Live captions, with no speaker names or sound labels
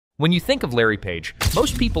When you think of Larry Page,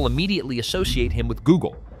 most people immediately associate him with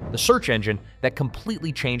Google, the search engine that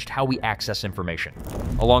completely changed how we access information.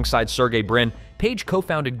 Alongside Sergey Brin, Page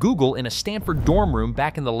co-founded Google in a Stanford dorm room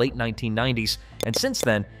back in the late 1990s, and since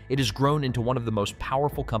then, it has grown into one of the most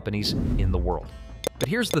powerful companies in the world. But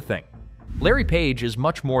here's the thing. Larry Page is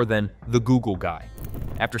much more than the Google guy.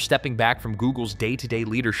 After stepping back from Google's day-to-day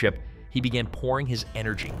leadership, he began pouring his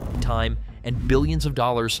energy, time, and billions of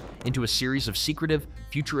dollars into a series of secretive,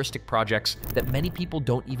 futuristic projects that many people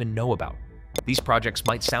don't even know about. These projects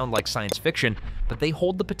might sound like science fiction, but they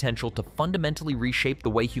hold the potential to fundamentally reshape the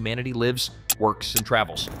way humanity lives, works, and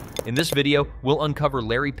travels. In this video, we'll uncover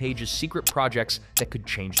Larry Page's secret projects that could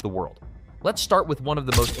change the world. Let's start with one of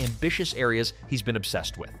the most ambitious areas he's been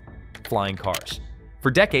obsessed with: flying cars. For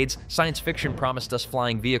decades, science fiction promised us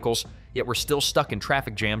flying vehicles, yet we're still stuck in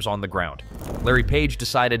traffic jams on the ground. Larry Page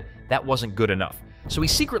decided that wasn't good enough, so he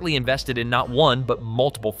secretly invested in not one, but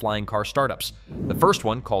multiple flying car startups. The first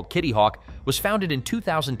one, called Kitty Hawk, was founded in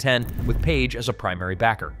 2010 with Page as a primary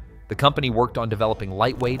backer. The company worked on developing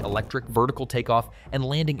lightweight, electric, vertical takeoff and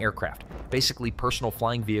landing aircraft, basically personal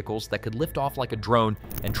flying vehicles that could lift off like a drone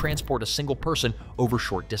and transport a single person over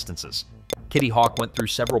short distances. Kitty Hawk went through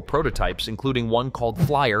several prototypes, including one called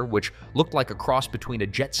Flyer, which looked like a cross between a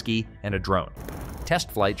jet ski and a drone.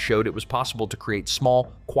 Test flights showed it was possible to create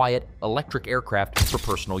small, quiet, electric aircraft for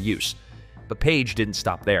personal use. But Page didn't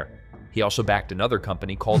stop there. He also backed another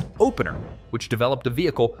company called Opener, which developed a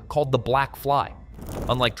vehicle called the Black Fly.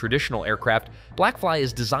 Unlike traditional aircraft, Black Fly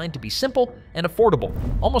is designed to be simple and affordable,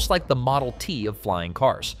 almost like the Model T of flying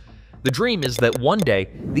cars. The dream is that one day,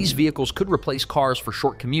 these vehicles could replace cars for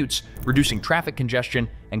short commutes, reducing traffic congestion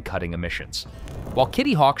and cutting emissions. While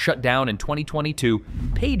Kitty Hawk shut down in 2022,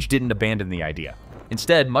 Page didn't abandon the idea.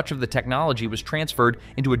 Instead, much of the technology was transferred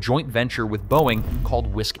into a joint venture with Boeing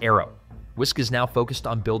called Wisk Aero. Wisk is now focused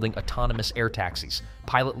on building autonomous air taxis,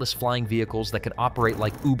 pilotless flying vehicles that could operate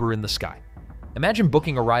like Uber in the sky. Imagine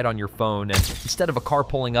booking a ride on your phone, and instead of a car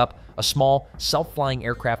pulling up, a small, self-flying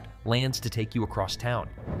aircraft lands to take you across town.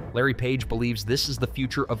 Larry Page believes this is the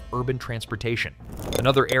future of urban transportation.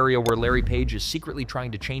 Another area where Larry Page is secretly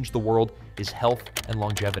trying to change the world is health and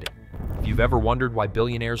longevity. If you've ever wondered why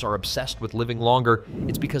billionaires are obsessed with living longer,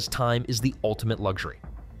 it's because time is the ultimate luxury.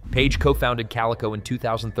 Page co-founded Calico in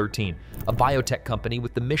 2013, a biotech company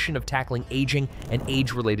with the mission of tackling aging and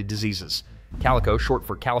age-related diseases. Calico, short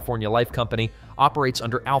for California Life Company, operates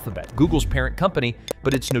under Alphabet, Google's parent company,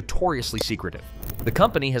 but it's notoriously secretive. The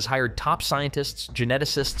company has hired top scientists,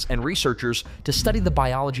 geneticists, and researchers to study the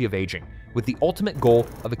biology of aging, with the ultimate goal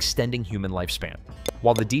of extending human lifespan.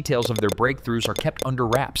 While the details of their breakthroughs are kept under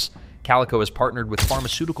wraps, Calico has partnered with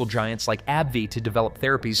pharmaceutical giants like AbbVie to develop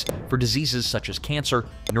therapies for diseases such as cancer,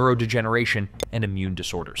 neurodegeneration, and immune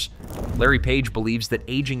disorders. Larry Page believes that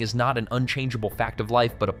aging is not an unchangeable fact of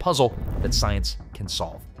life, but a puzzle that science can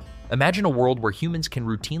solve. Imagine a world where humans can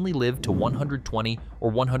routinely live to 120 or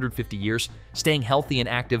 150 years, staying healthy and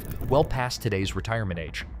active well past today's retirement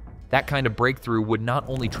age. That kind of breakthrough would not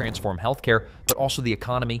only transform healthcare, but also the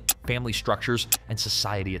economy, family structures, and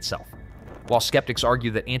society itself. While skeptics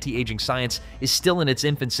argue that anti-aging science is still in its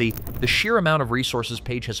infancy, the sheer amount of resources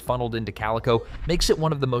Page has funneled into Calico makes it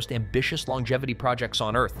one of the most ambitious longevity projects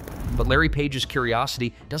on Earth. But Larry Page's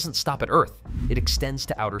curiosity doesn't stop at Earth. It extends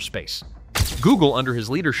to outer space. Google, under his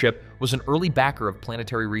leadership, was an early backer of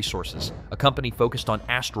Planetary Resources, a company focused on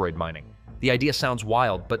asteroid mining. The idea sounds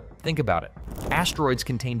wild, but think about it. Asteroids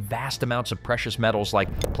contain vast amounts of precious metals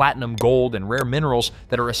like platinum, gold, and rare minerals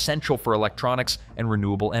that are essential for electronics and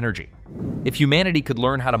renewable energy. If humanity could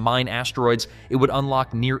learn how to mine asteroids, it would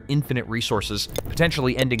unlock near infinite resources,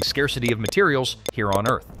 potentially ending scarcity of materials here on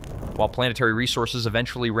Earth. While Planetary Resources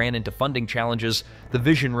eventually ran into funding challenges, the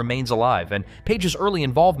vision remains alive, and Page's early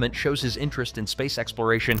involvement shows his interest in space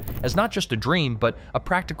exploration as not just a dream, but a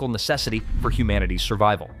practical necessity for humanity's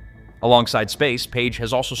survival. Alongside space, Page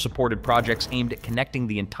has also supported projects aimed at connecting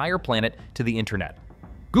the entire planet to the internet.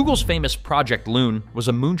 Google's famous Project Loon was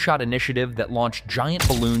a moonshot initiative that launched giant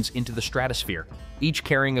balloons into the stratosphere, each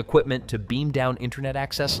carrying equipment to beam down internet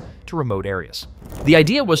access to remote areas. The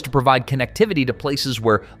idea was to provide connectivity to places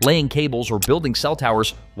where laying cables or building cell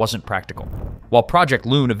towers wasn't practical. While Project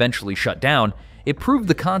Loon eventually shut down, it proved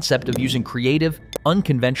the concept of using creative,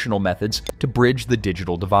 unconventional methods to bridge the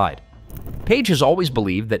digital divide. Page has always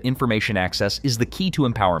believed that information access is the key to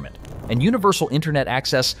empowerment, and universal internet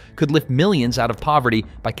access could lift millions out of poverty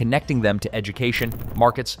by connecting them to education,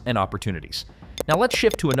 markets, and opportunities. Now let's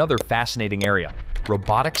shift to another fascinating area: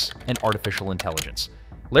 robotics and artificial intelligence.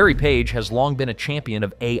 Larry Page has long been a champion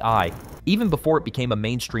of AI, even before it became a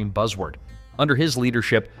mainstream buzzword. Under his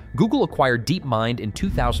leadership, Google acquired DeepMind in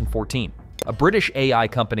 2014, a British AI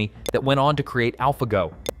company that went on to create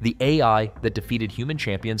AlphaGo, the AI that defeated human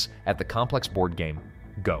champions at the complex board game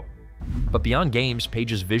Go. But beyond games,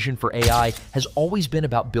 Page's vision for AI has always been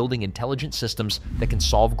about building intelligent systems that can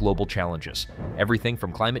solve global challenges, everything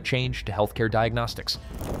from climate change to healthcare diagnostics.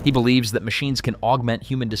 He believes that machines can augment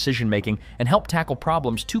human decision-making and help tackle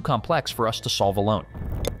problems too complex for us to solve alone.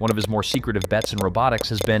 One of his more secretive bets in robotics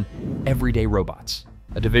has been Everyday Robots,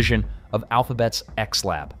 a division of Alphabet's X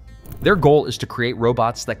Lab. Their goal is to create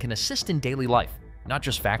robots that can assist in daily life, not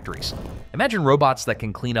just factories. Imagine robots that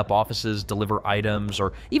can clean up offices, deliver items,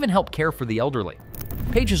 or even help care for the elderly.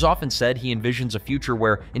 Page has often said he envisions a future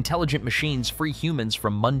where intelligent machines free humans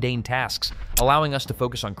from mundane tasks, allowing us to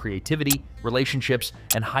focus on creativity, relationships,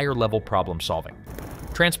 and higher-level problem solving.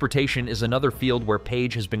 Transportation is another field where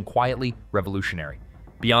Page has been quietly revolutionary.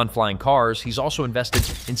 Beyond flying cars, he's also invested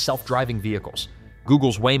in self-driving vehicles.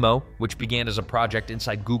 Google's Waymo, which began as a project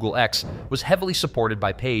inside Google X, was heavily supported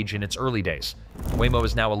by Page in its early days. Waymo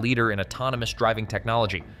is now a leader in autonomous driving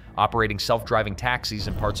technology, operating self-driving taxis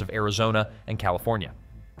in parts of Arizona and California.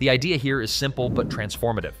 The idea here is simple but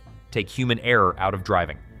transformative. Take human error out of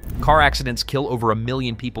driving. Car accidents kill over 1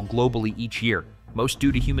 million people globally each year, most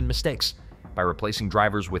due to human mistakes. By replacing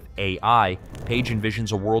drivers with AI, Page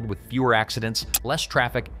envisions a world with fewer accidents, less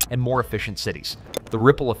traffic, and more efficient cities. The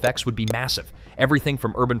ripple effects would be massive. Everything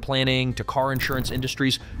from urban planning to car insurance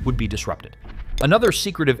industries would be disrupted. Another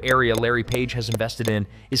secretive area Larry Page has invested in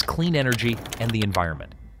is clean energy and the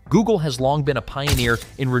environment. Google has long been a pioneer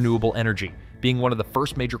in renewable energy, being one of the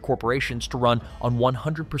first major corporations to run on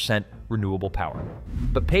 100% renewable power.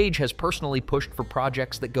 But Page has personally pushed for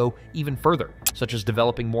projects that go even further, such as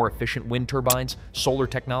developing more efficient wind turbines, solar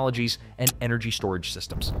technologies, and energy storage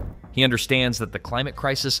systems. He understands that the climate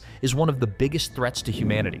crisis is one of the biggest threats to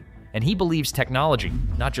humanity, and he believes technology,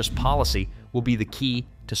 not just policy, will be the key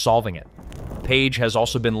to solving it. Page has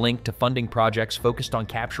also been linked to funding projects focused on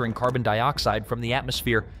capturing carbon dioxide from the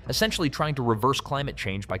atmosphere, essentially trying to reverse climate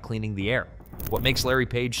change by cleaning the air. What makes Larry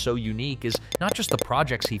Page so unique is not just the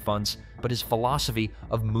projects he funds, but his philosophy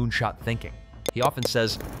of moonshot thinking. He often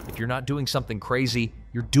says, if you're not doing something crazy,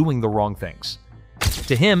 you're doing the wrong things.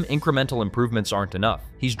 To him, incremental improvements aren't enough.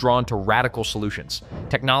 He's drawn to radical solutions,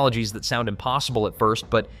 technologies that sound impossible at first,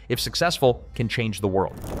 but if successful, can change the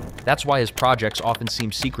world. That's why his projects often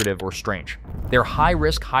seem secretive or strange. They're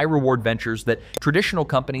high-risk, high-reward ventures that traditional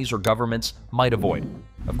companies or governments might avoid.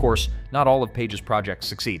 Of course, not all of Page's projects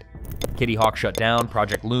succeed. Kitty Hawk shut down,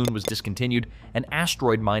 Project Loon was discontinued, and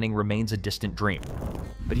asteroid mining remains a distant dream.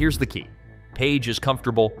 But here's the key. Page is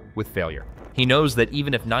comfortable with failure. He knows that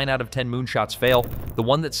even if 9 out of 10 moonshots fail, the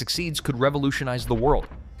one that succeeds could revolutionize the world.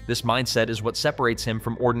 This mindset is what separates him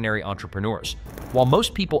from ordinary entrepreneurs. While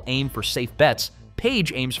most people aim for safe bets,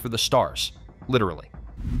 Page aims for the stars, literally.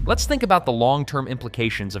 Let's think about the long-term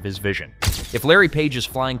implications of his vision. If Larry Page's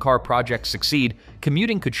flying car projects succeed,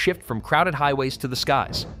 commuting could shift from crowded highways to the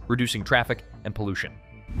skies, reducing traffic and pollution.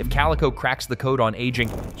 If Calico cracks the code on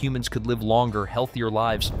aging, humans could live longer, healthier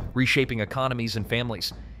lives, reshaping economies and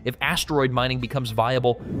families. If asteroid mining becomes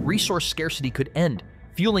viable, resource scarcity could end,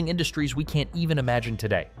 fueling industries we can't even imagine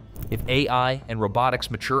today. If AI and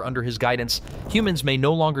robotics mature under his guidance, humans may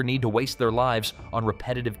no longer need to waste their lives on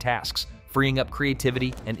repetitive tasks, freeing up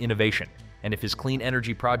creativity and innovation. And if his clean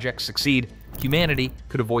energy projects succeed, humanity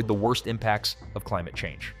could avoid the worst impacts of climate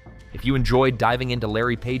change. If you enjoyed diving into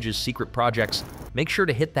Larry Page's secret projects, make sure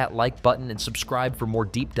to hit that like button and subscribe for more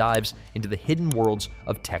deep dives into the hidden worlds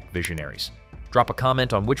of tech visionaries. Drop a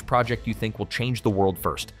comment on which project you think will change the world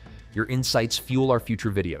first. Your insights fuel our future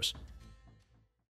videos.